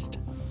cell-based?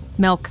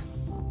 Milk.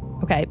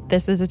 Okay,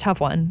 this is a tough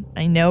one.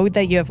 I know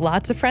that you have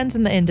lots of friends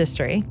in the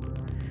industry,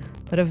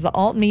 but of the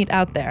alt meat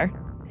out there,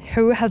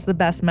 who has the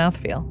best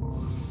mouthfeel?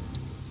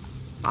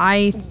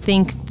 I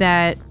think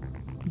that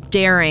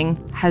Daring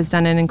has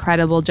done an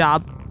incredible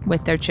job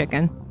with their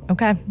chicken.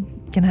 Okay,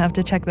 gonna have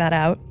to check that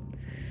out.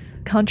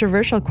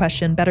 Controversial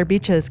question, better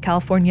beaches,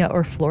 California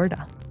or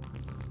Florida?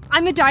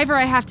 I'm a diver,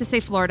 I have to say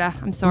Florida.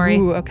 I'm sorry.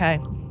 Ooh, okay.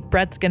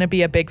 Brett's gonna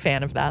be a big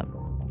fan of that.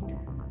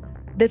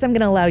 This I'm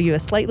gonna allow you a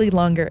slightly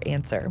longer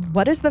answer.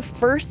 What is the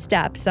first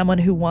step someone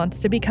who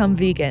wants to become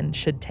vegan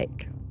should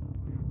take?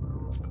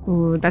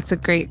 Ooh, that's a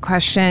great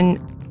question.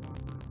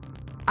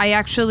 I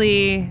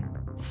actually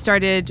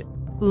started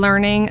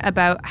learning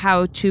about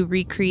how to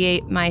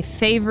recreate my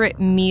favorite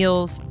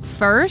meals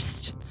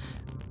first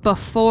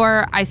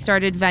before I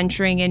started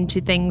venturing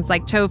into things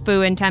like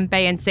tofu and tempeh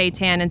and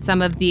seitan and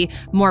some of the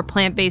more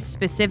plant-based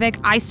specific.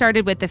 I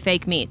started with the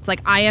fake meats.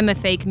 Like, I am a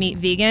fake meat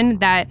vegan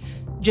that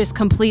just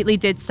completely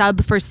did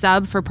sub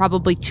for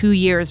probably 2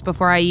 years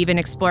before I even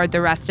explored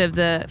the rest of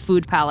the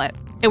food palette.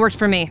 It worked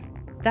for me.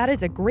 That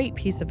is a great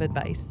piece of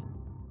advice.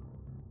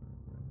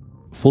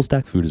 Full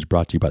Stack Food is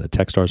brought to you by the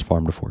Techstars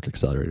Farm to Fork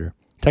Accelerator.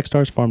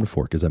 Techstars Farm to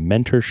Fork is a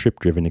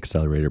mentorship-driven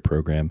accelerator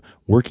program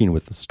working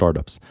with the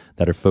startups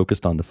that are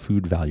focused on the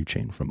food value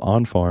chain, from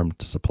on-farm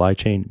to supply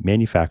chain,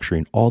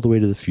 manufacturing, all the way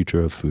to the future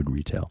of food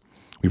retail.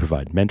 We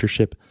provide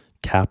mentorship,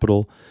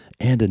 capital,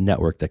 and a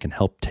network that can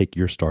help take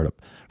your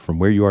startup from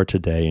where you are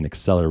today and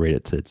accelerate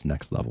it to its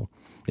next level.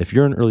 If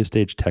you're an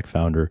early-stage tech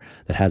founder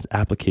that has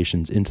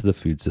applications into the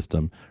food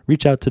system,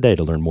 reach out today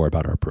to learn more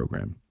about our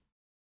program.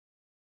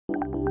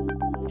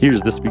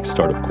 Here's this week's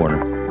Startup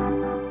Corner.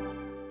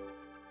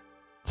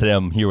 Today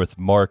I'm here with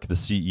Mark, the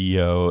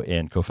CEO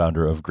and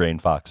co-founder of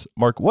GrainFox.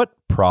 Mark, what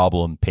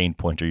problem, pain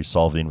point are you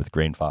solving with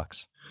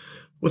GrainFox?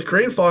 With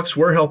GrainFox,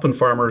 we're helping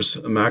farmers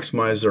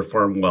maximize their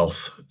farm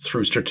wealth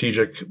through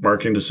strategic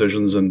marketing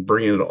decisions and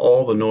bringing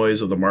all the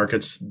noise of the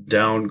markets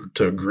down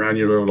to a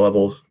granular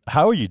level.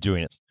 How are you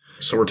doing it?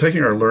 So we're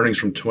taking our learnings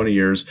from 20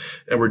 years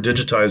and we're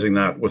digitizing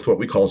that with what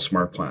we call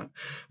Smart Plan.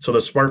 So the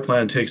Smart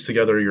Plan takes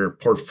together your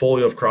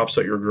portfolio of crops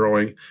that you're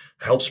growing,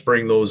 helps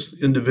bring those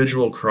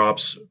individual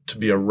crops to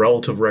be a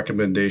relative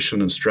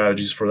recommendation and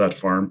strategies for that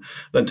farm,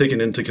 then taking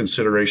into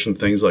consideration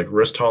things like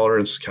risk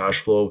tolerance, cash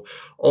flow,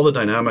 all the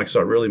dynamics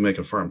that really make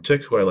a farm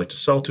tick, who I like to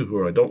sell to,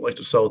 who I don't like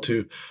to sell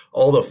to,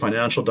 all the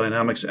financial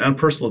dynamics and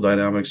personal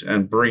dynamics,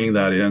 and bringing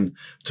that in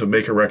to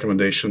make a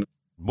recommendation.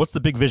 What's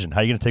the big vision? How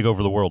are you going to take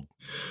over the world?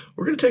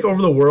 We're going to take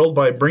over the world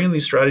by bringing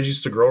these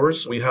strategies to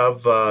growers. We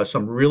have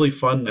some really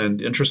fun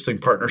and interesting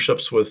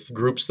partnerships with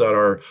groups that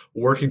are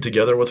working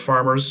together with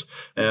farmers.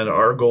 And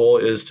our goal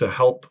is to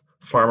help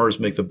farmers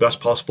make the best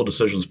possible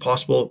decisions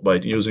possible by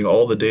using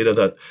all the data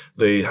that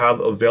they have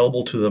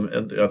available to them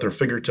at their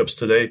fingertips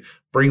today,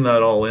 bring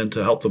that all in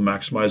to help them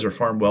maximize their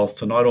farm wealth.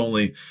 To not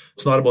only,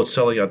 it's not about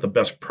selling at the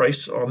best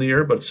price on the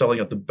year, but selling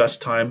at the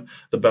best time,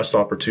 the best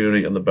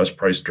opportunity, and the best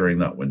price during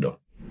that window.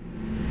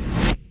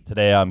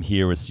 Today, I'm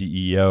here with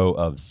CEO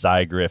of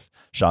SciGriff,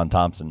 Sean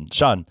Thompson.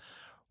 Sean,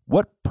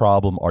 what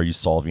problem are you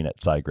solving at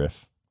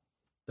SciGriff?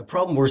 The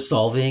problem we're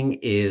solving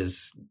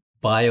is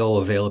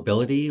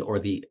bioavailability, or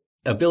the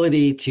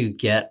ability to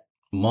get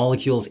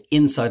molecules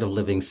inside of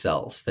living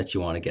cells that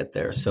you want to get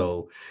there.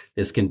 So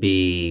this can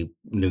be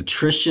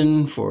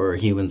nutrition for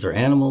humans or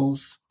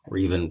animals, or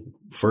even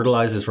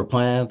fertilizers for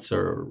plants,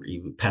 or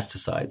even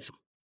pesticides.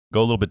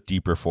 Go a little bit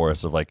deeper for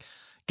us of like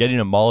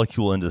getting a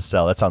molecule into the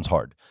cell. That sounds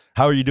hard.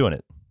 How are you doing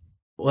it?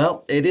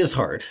 Well, it is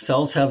hard.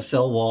 Cells have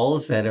cell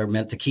walls that are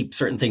meant to keep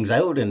certain things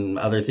out and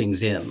other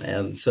things in.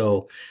 And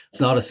so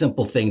it's not a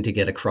simple thing to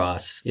get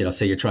across.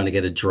 Say you're trying to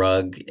get a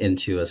drug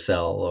into a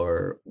cell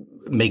or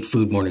make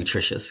food more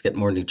nutritious, get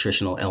more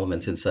nutritional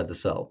elements inside the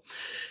cell.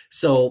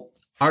 So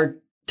our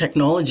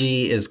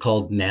technology is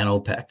called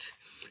NanoPect.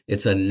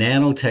 It's a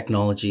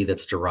nanotechnology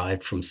that's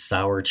derived from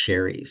sour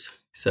cherries.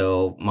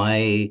 So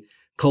my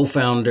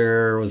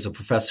co-founder was a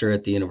professor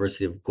at the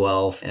University of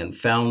Guelph and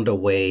found a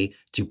way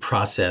to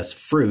process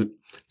fruit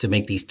to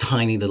make these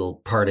tiny little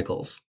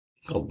particles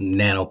called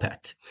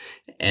NanoPect.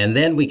 And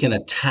then we can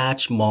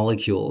attach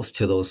molecules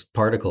to those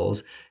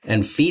particles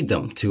and feed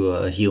them to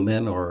a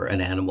human or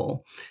an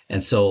animal.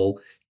 And so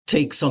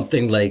take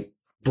something like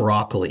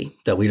broccoli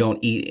that we don't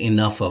eat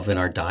enough of in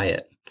our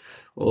diet.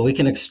 Well, we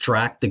can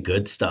extract the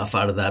good stuff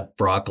out of that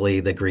broccoli,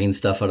 the green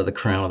stuff out of the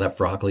crown of that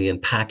broccoli,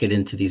 and pack it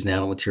into these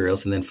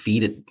nanomaterials and then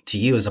feed it to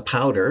you as a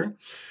powder.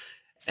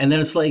 And then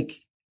it's like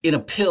in a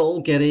pill,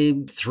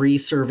 getting 3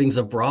 servings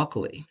of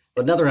broccoli.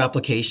 Another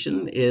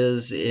application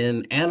is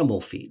in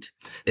animal feed.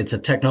 It's a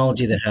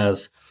technology that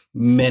has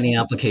many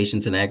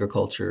applications in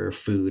agriculture,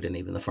 food, and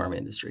even the farm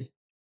industry.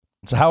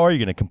 So how are you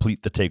going to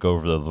complete the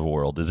takeover of the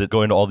world? Is it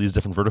going to all these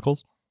different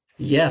verticals?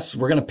 Yes,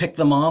 we're going to pick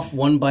them off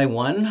one by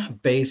one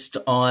based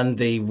on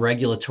the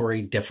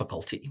regulatory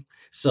difficulty.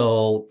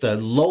 So the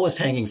lowest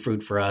hanging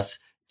fruit for us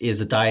is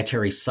a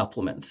dietary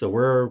supplement. So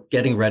we're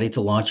getting ready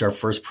to launch our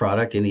first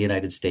product in the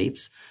United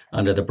States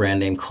under the brand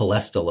name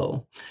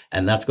Cholestalo.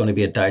 And that's going to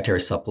be a dietary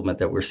supplement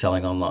that we're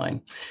selling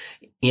online.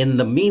 In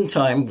the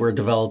meantime, we're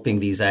developing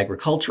these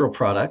agricultural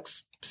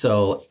products.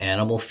 So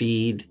animal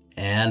feed,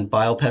 and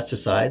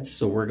biopesticides.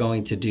 So we're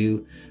going to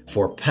do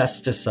for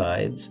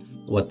pesticides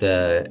what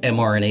the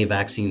mRNA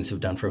vaccines have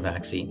done for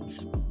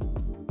vaccines.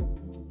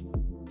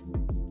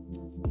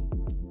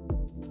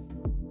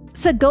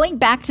 So going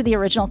back to the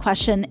original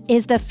question,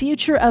 is the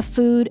future of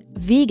food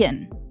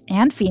vegan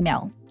and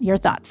female? Your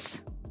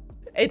thoughts?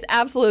 It's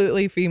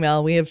absolutely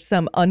female. We have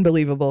some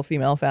unbelievable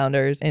female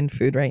founders in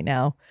food right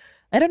now.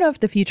 I don't know if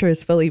the future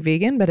is fully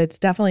vegan, but it's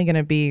definitely going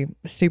to be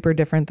super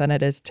different than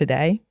it is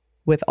today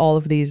with all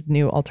of these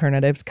new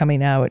alternatives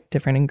coming out,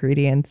 different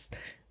ingredients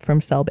from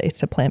cell-based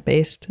to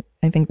plant-based.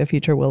 I think the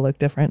future will look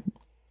different.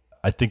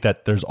 I think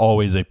that there's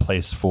always a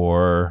place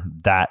for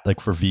that, like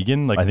for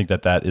vegan. Like I think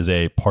that that is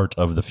a part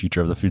of the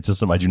future of the food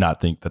system. I do not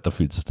think that the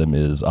food system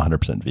is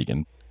 100%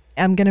 vegan.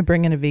 I'm going to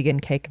bring in a vegan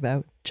cake,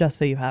 though, just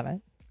so you have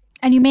it.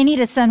 And you may need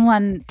to send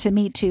one to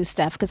me too,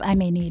 Steph, because I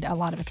may need a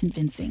lot of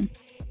convincing.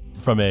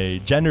 From a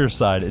gender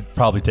side, it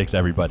probably takes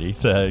everybody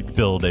to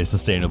build a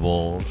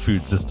sustainable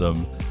food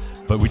system.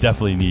 But we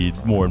definitely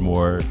need more and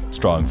more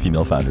strong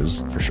female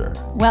founders for sure.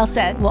 Well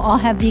said. We'll all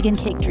have vegan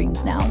cake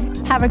dreams now.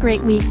 Have a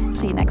great week.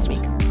 See you next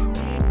week.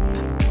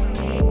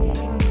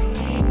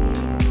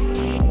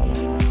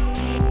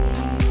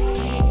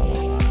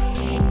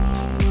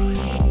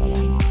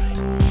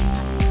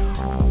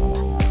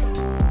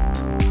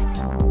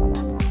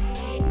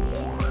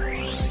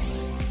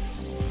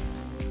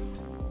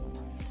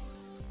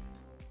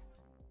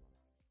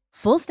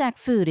 Full Stack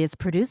Food is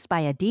produced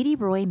by Aditi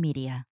Roy Media.